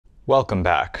Welcome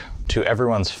back to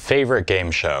everyone's favorite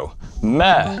game show,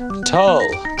 Metal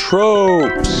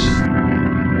Tropes!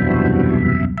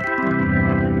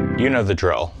 You know the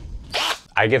drill.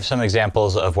 I give some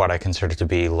examples of what I consider to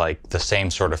be like the same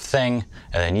sort of thing,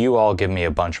 and then you all give me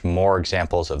a bunch more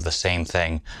examples of the same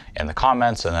thing in the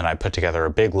comments, and then I put together a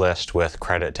big list with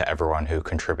credit to everyone who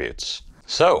contributes.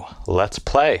 So let's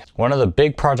play. One of the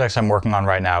big projects I'm working on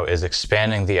right now is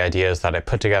expanding the ideas that I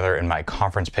put together in my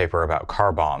conference paper about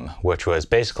car bomb, which was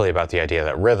basically about the idea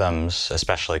that rhythms,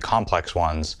 especially complex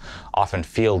ones, often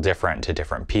feel different to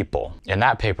different people. In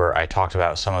that paper, I talked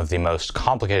about some of the most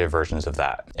complicated versions of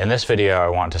that. In this video, I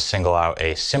want to single out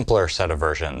a simpler set of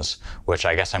versions, which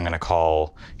I guess I'm going to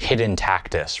call hidden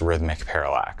Tactus rhythmic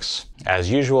parallax. As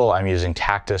usual, I'm using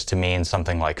Tactus to mean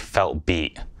something like felt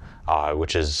beat,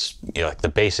 which is like the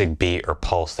basic beat or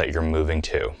pulse that you're moving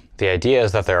to. The idea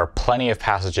is that there are plenty of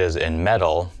passages in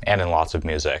metal and in lots of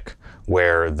music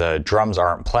where the drums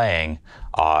aren't playing,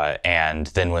 and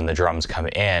then when the drums come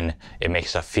in, it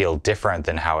makes it feel different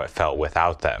than how it felt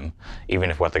without them,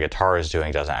 even if what the guitar is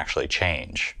doing doesn't actually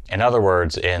change. In other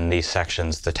words, in these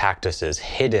sections, the Tactus is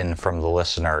hidden from the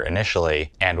listener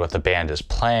initially, and what the band is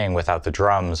playing without the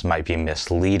drums might be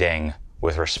misleading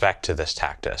with respect to this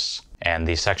Tactus. And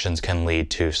these sections can lead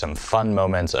to some fun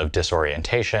moments of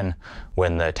disorientation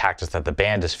when the Tactus that the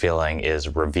band is feeling is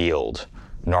revealed,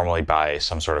 normally by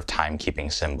some sort of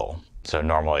timekeeping symbol. So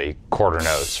normally quarter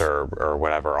notes or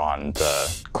whatever on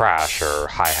the crash or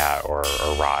hi-hat or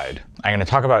ride. I'm going to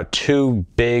talk about two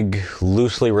big,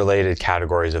 loosely related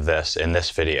categories of this in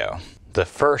this video. The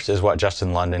first is what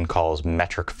Justin London calls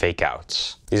metric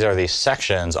fakeouts. These are these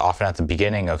sections, often at the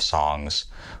beginning of songs,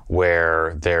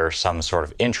 where there's some sort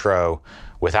of intro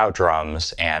without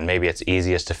drums, and maybe it's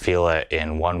easiest to feel it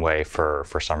in one way for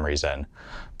some reason.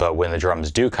 But when the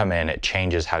drums do come in, it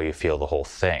changes how you feel the whole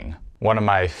thing. One of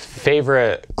my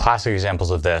favorite classic examples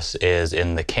of this is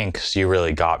in the Kinks' You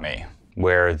Really Got Me,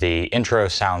 where the intro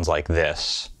sounds like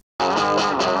this.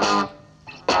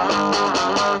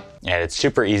 And it's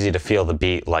super easy to feel the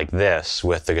beat like this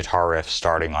with the guitar riff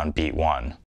starting on beat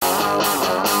 1.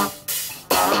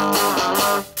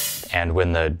 And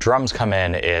when the drums come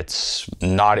in, it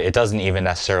doesn't even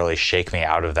necessarily shake me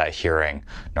out of that hearing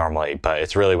normally, but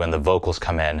it's really when the vocals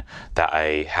come in that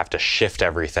I have to shift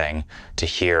everything to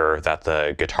hear that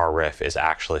the guitar riff is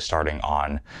actually starting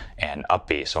on an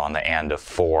upbeat, so on the and of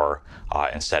 4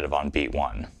 instead of on beat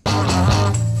 1.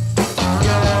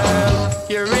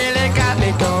 You really got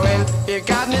me going, you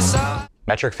got me so.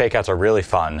 Metric fakeouts are really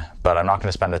fun, but I'm not going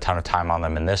to spend a ton of time on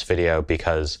them in this video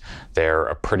because they're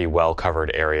a pretty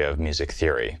well-covered area of music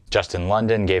theory. Justin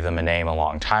London gave them a name a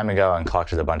long time ago and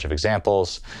collected a bunch of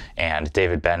examples, and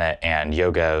David Bennett and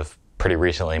Yogev pretty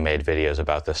recently made videos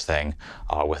about this thing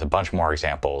with a bunch more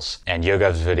examples, and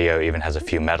Yogev's video even has a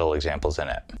few metal examples in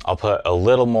it. I'll put a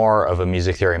little more of a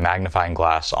music theory magnifying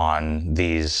glass on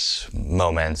these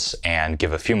moments and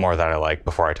give a few more that I like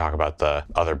before I talk about the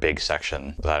other big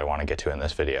section that I want to get to in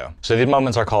this video. So these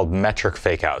moments are called metric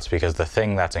fakeouts because the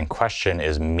thing that's in question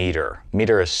is meter.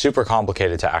 Meter is super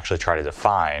complicated to actually try to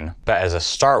define, but as a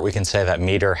start we can say that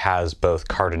meter has both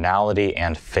cardinality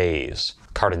and phase.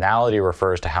 Cardinality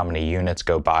refers to how many units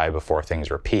go by before things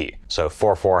repeat. So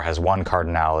 4/4 has one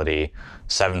cardinality,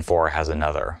 7/4 has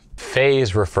another.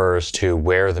 Phase refers to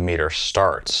where the meter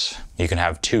starts. You can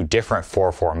have two different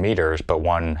 4/4 meters, but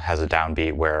one has a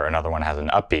downbeat where another one has an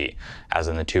upbeat, as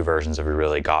in the two versions of You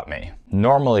Really Got Me.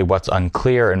 Normally what's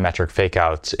unclear in metric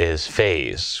fakeouts is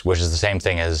phase, which is the same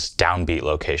thing as downbeat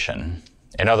location.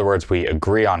 In other words, we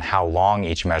agree on how long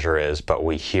each measure is, but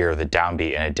we hear the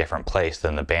downbeat in a different place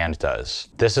than the band does.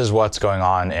 This is what's going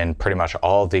on in pretty much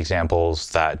all of the examples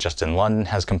that Justin London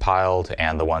has compiled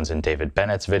and the ones in David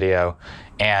Bennett's video,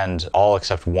 and all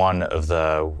except one of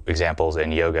the examples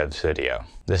in Yogev's video.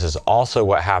 This is also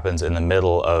what happens in the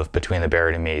middle of Between the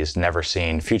Buried and Me's Never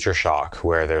Seen Future Shock,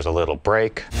 where there's a little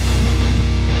break.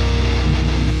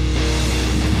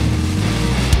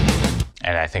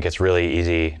 And I think it's really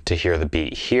easy to hear the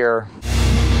beat here.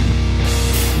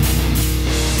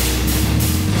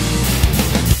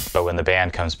 But when the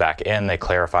band comes back in, they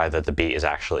clarify that the beat is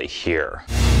actually here.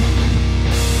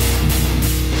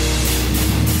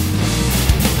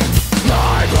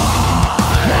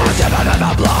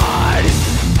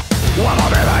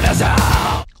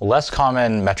 Less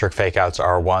common metric fakeouts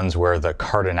are ones where the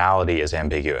cardinality is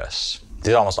ambiguous.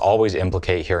 These almost always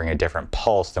implicate hearing a different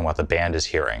pulse than what the band is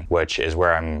hearing, which is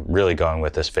where I'm really going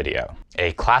with this video.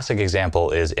 A classic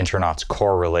example is Internauts'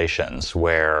 Correlations,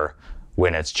 where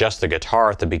when it's just the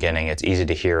guitar at the beginning, it's easy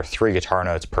to hear 3 guitar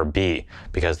notes per beat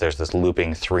because there's this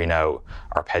looping 3-note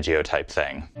arpeggio type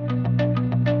thing.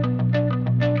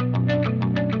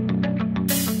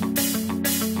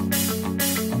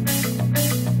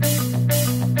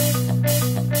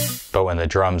 when the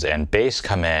drums and bass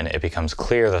come in, it becomes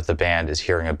clear that the band is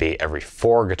hearing a beat every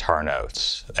 4 guitar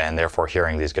notes, and therefore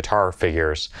hearing these guitar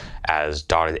figures as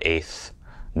dotted eighth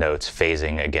notes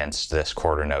phasing against this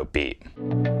quarter note beat.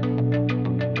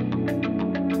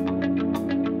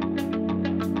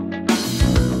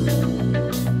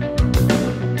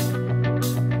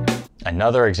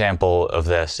 Another example of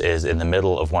this is in the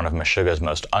middle of one of Meshuggah's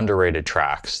most underrated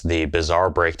tracks, the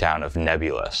bizarre breakdown of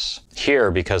Nebulous.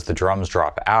 Here, because the drums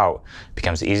drop out, it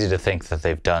becomes easy to think that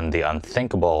they've done the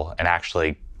unthinkable and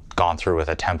actually gone through with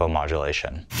a tempo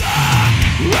modulation.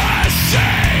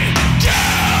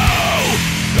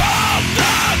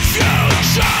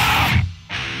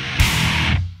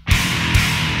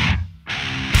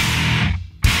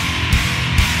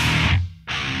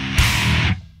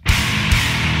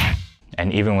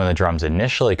 And even when the drums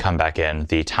initially come back in,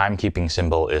 the timekeeping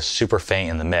symbol is super faint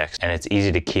in the mix, and it's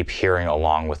easy to keep hearing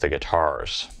along with the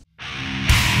guitars.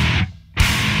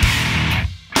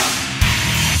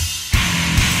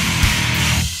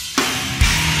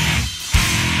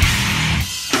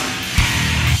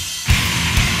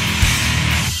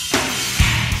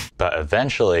 But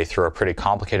eventually, through a pretty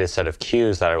complicated set of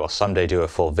cues that I will someday do a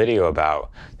full video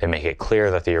about, they make it clear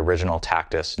that the original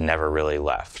Tactus never really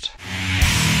left.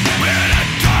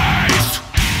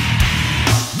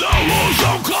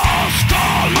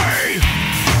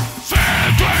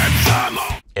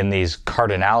 In these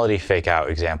cardinality fake-out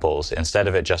examples, instead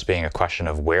of it just being a question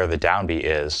of where the downbeat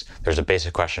is, there's a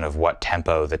basic question of what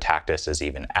tempo the Tactus is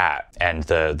even at. And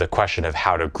the question of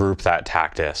how to group that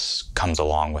Tactus comes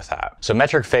along with that. So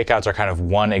metric fake-outs are kind of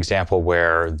one example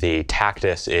where the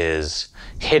Tactus is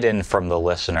hidden from the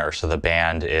listener. So the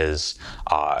band is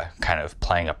kind of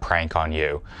playing a prank on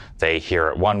you. They hear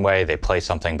it one way, they play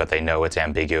something, but they know it's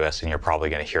ambiguous and you're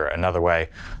probably going to hear it another way.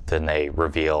 Then they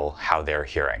reveal how they're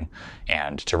hearing.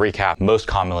 And to recap, most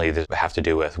commonly this have to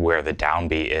do with where the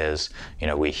downbeat is. You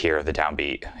know, we hear the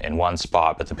downbeat in one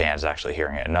spot, but the band is actually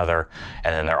hearing it another.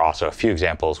 And then there are also a few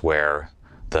examples where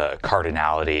the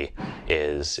cardinality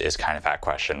is kind of that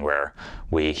question where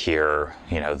we hear,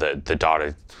 you know, the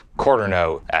dotted quarter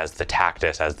note as the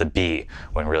Tactus, as the beat,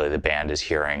 when really the band is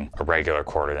hearing a regular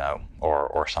quarter note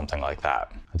or something like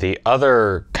that. The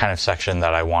other kind of section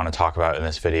that I want to talk about in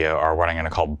this video are what I'm going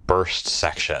to call burst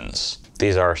sections.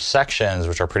 These are sections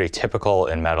which are pretty typical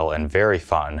in metal and very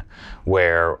fun,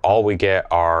 where all we get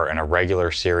are an irregular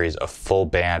series of full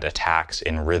band attacks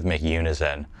in rhythmic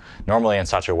unison, normally in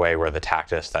such a way where the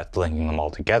Tactus that's linking them all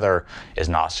together is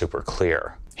not super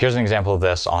clear. Here's an example of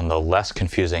this on the less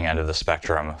confusing end of the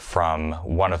spectrum from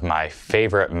one of my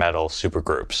favorite metal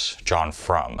supergroups, John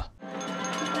Frum.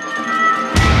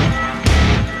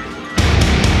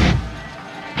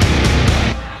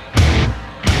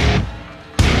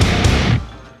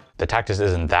 The Tactus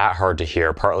isn't that hard to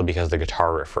hear, partly because the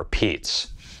guitar riff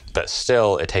repeats, but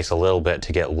still it takes a little bit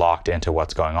to get locked into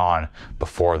what's going on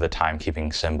before the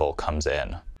timekeeping symbol comes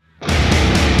in.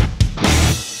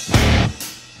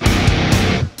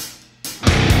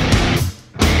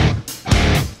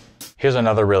 Here's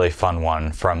another really fun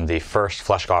one from the first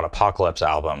Flesh God Apocalypse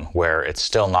album, where it's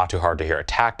still not too hard to hear a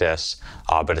Tactus,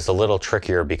 but it's a little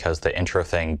trickier because the intro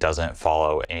thing doesn't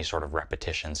follow any sort of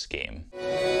repetition scheme.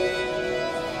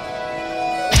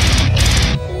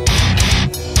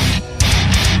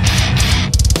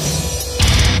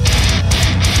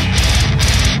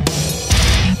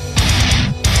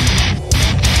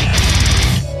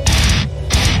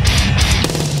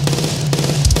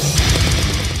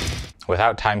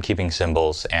 Without timekeeping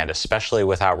symbols, and especially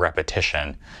without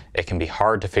repetition, it can be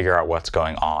hard to figure out what's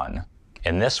going on.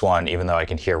 In this one, even though I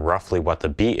can hear roughly what the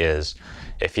beat is,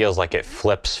 it feels like it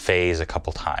flips phase a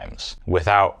couple times.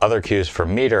 Without other cues for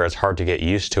meter, it's hard to get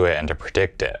used to it and to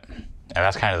predict it. And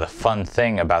that's kind of the fun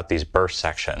thing about these burst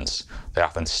sections. They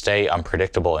often stay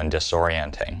unpredictable and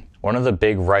disorienting. One of the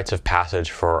big rites of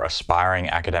passage for aspiring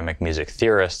academic music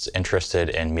theorists interested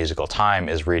in musical time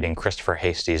is reading Christopher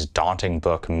Hasty's daunting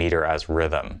book, Meter as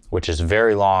Rhythm, which is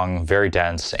very long, very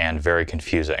dense, and very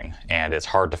confusing, and it's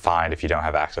hard to find if you don't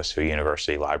have access to a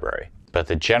university library. But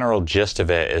the general gist of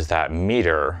it is that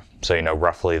meter, so you know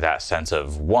roughly that sense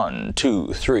of 1,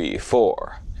 2, 3,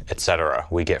 4, etc.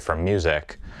 we get from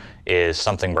music, is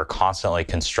something we're constantly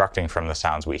constructing from the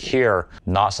sounds we hear,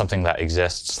 not something that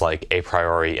exists like a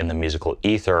priori in the musical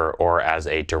ether or as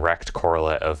a direct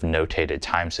correlate of notated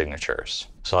time signatures.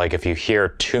 So like if you hear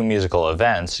two musical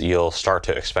events, you'll start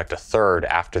to expect a third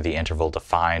after the interval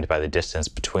defined by the distance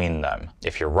between them.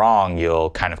 If you're wrong, you'll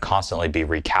kind of constantly be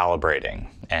recalibrating.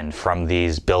 And from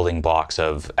these building blocks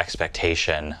of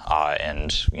expectation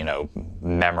and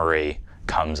memory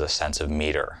comes a sense of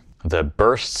meter. The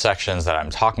burst sections that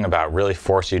I'm talking about really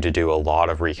force you to do a lot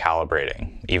of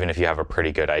recalibrating. Even if you have a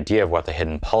pretty good idea of what the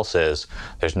hidden pulse is,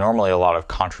 there's normally a lot of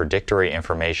contradictory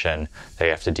information that you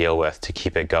have to deal with to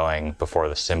keep it going before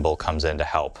the symbol comes in to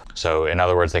help. So in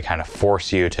other words, they kind of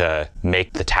force you to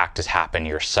make the tactus happen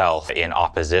yourself in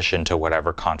opposition to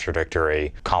whatever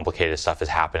contradictory, complicated stuff is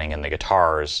happening in the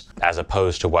guitars, as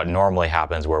opposed to what normally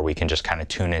happens where we can just kind of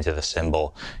tune into the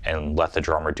symbol and let the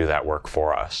drummer do that work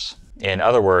for us. In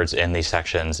other words, in these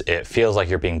sections, it feels like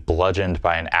you're being bludgeoned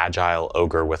by an agile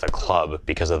ogre with a club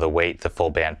because of the weight the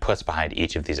full band puts behind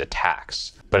each of these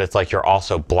attacks. But it's like you're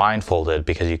also blindfolded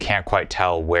because you can't quite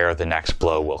tell where the next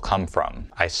blow will come from.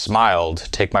 I smiled,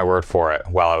 take my word for it,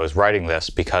 while I was writing this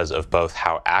because of both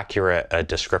how accurate a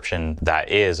description that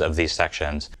is of these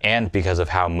sections and because of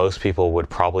how most people would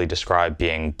probably describe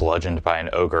being bludgeoned by an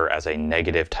ogre as a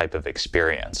negative type of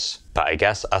experience. But I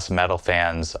guess us metal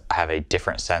fans have a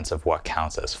different sense of what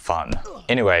counts as fun.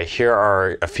 Anyway, here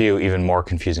are a few even more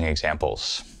confusing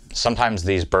examples. Sometimes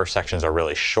these burst sections are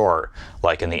really short,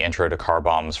 like in the intro to Car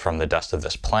Bombs from the Dust of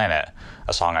This Planet,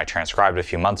 a song I transcribed a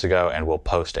few months ago and will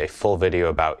post a full video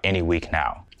about any week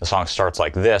now. The song starts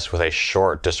like this with a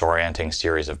short, disorienting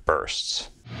series of bursts.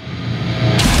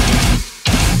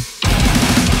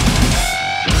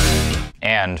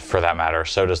 And, for that matter,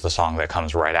 so does the song that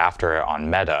comes right after it on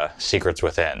Meta, Secrets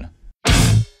Within.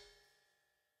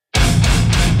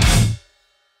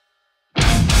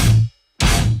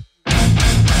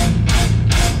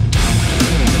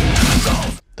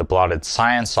 The Blotted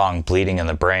Science song Bleeding in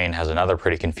the Brain has another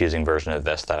pretty confusing version of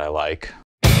this that I like.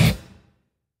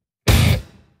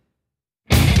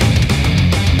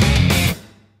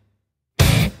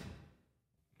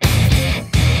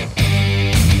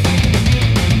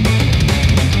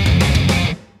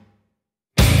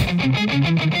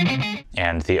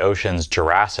 And The Ocean's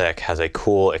Jurassic has a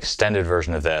cool extended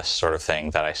version of this sort of thing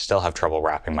that I still have trouble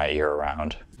wrapping my ear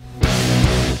around.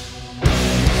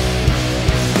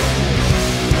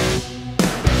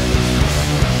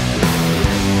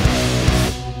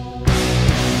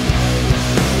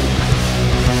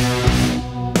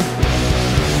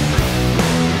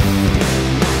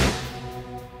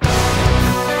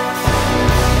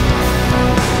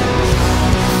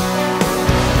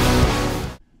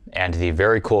 And the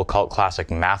very cool cult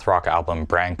classic math rock album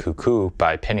Brand Cuckoo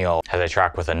by Pineal has a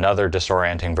track with another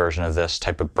disorienting version of this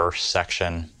type of burst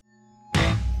section.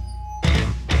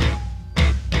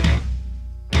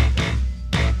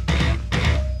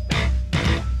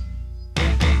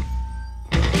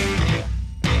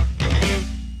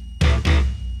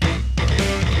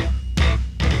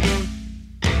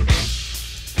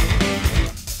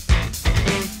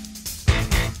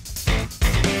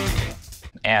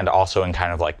 And also in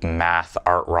kind of like math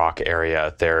art rock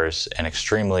area, there's an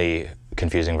extremely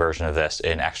confusing version of this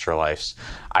in Extra Life's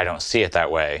I Don't See It That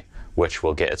Way, which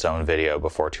will get its own video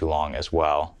before too long as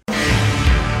well.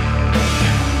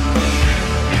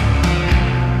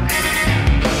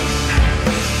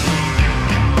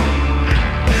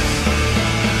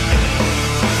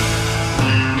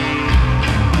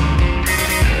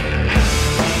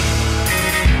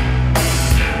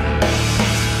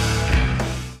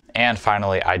 And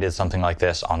finally, I did something like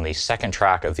this on the second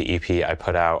track of the EP I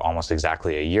put out almost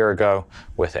exactly a year ago,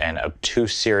 with an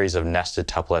obtuse series of nested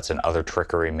tuplets and other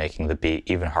trickery making the beat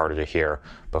even harder to hear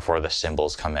before the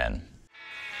cymbals come in.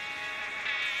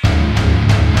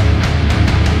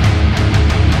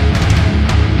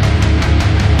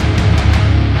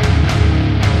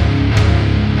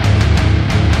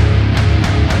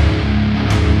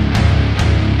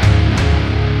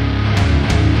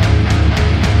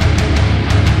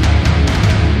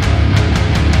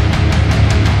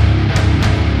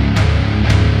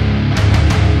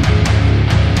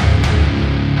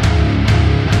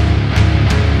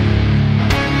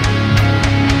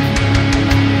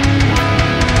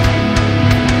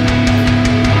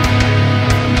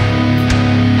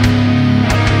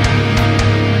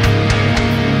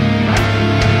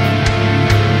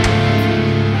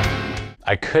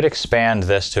 I could expand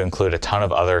this to include a ton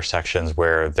of other sections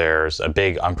where there's a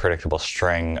big unpredictable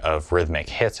string of rhythmic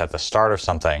hits at the start of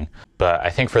something, but I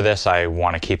think for this I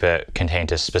want to keep it contained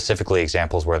to specifically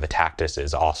examples where the tactus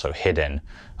is also hidden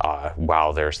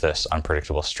while there's this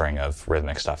unpredictable string of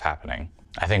rhythmic stuff happening.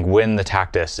 I think when the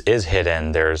tactus is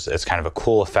hidden, it's kind of a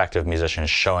cool effect of musicians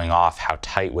showing off how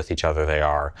tight with each other they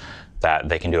are, that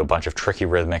they can do a bunch of tricky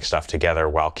rhythmic stuff together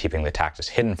while keeping the tactus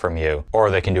hidden from you,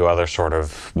 or they can do other sort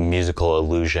of musical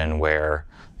illusion where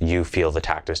you feel the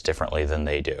Tactus differently than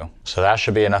they do. So that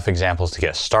should be enough examples to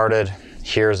get started.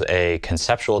 Here's a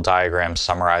conceptual diagram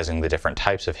summarizing the different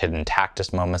types of hidden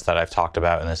Tactus moments that I've talked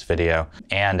about in this video.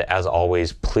 And as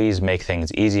always, please make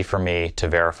things easy for me to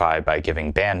verify by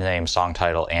giving band name, song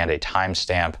title, and a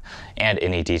timestamp, and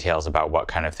any details about what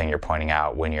kind of thing you're pointing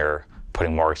out when you're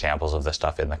putting more examples of this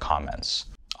stuff in the comments.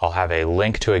 I'll have a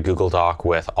link to a Google Doc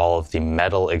with all of the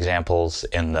metal examples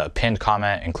in the pinned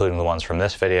comment, including the ones from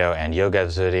this video and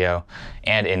Yogev's video,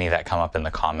 and any that come up in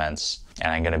the comments.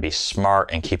 And I'm going to be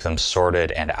smart and keep them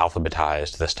sorted and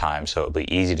alphabetized this time, so it'll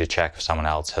be easy to check if someone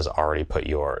else has already put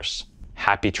yours.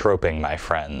 Happy troping, my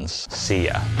friends. See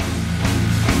ya.